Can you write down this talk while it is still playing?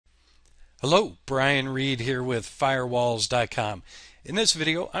Hello, Brian Reed here with Firewalls.com. In this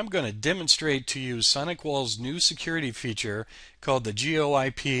video, I'm going to demonstrate to you SonicWALL's new security feature called the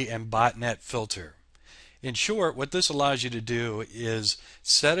GeoIP and botnet filter. In short, what this allows you to do is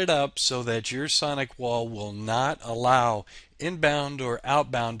set it up so that your SonicWALL will not allow inbound or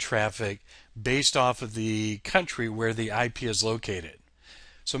outbound traffic based off of the country where the IP is located.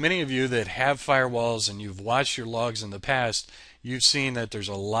 So many of you that have firewalls and you've watched your logs in the past, you've seen that there's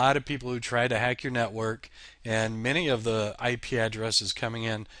a lot of people who try to hack your network, and many of the IP addresses coming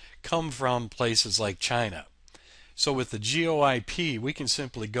in come from places like China. So with the GeoIP, we can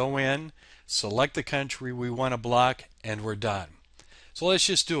simply go in, select the country we want to block, and we're done. So let's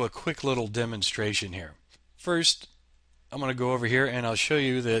just do a quick little demonstration here. First, I'm going to go over here and I'll show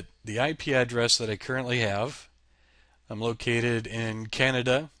you that the IP address that I currently have, I'm located in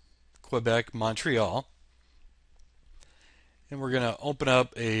Canada, Quebec, Montreal. And we're going to open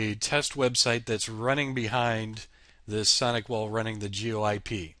up a test website that's running behind this SonicWALL running the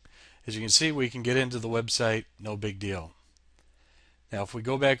GeoIP. As you can see, we can get into the website, no big deal. Now if we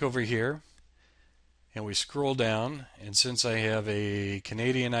go back over here and we scroll down, and since I have a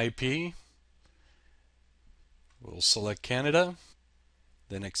Canadian IP, we'll select Canada,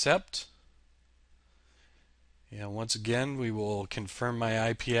 then accept. And once again, we will confirm my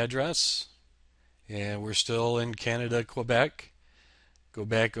IP address. And we're still in Canada, Quebec. Go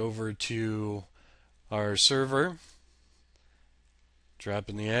back over to our server, drop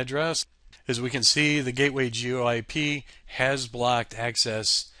in the address. As we can see, the gateway GeoIP has blocked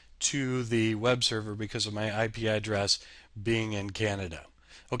access to the web server because of my IP address being in Canada.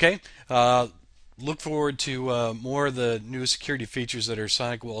 Okay, look forward to more of the new security features that our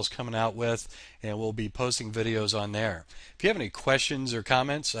SonicWALL is coming out with, and we'll be posting videos on there. If you have any questions or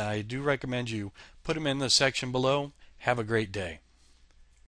comments, I do recommend you put them in the section below. Have a great day.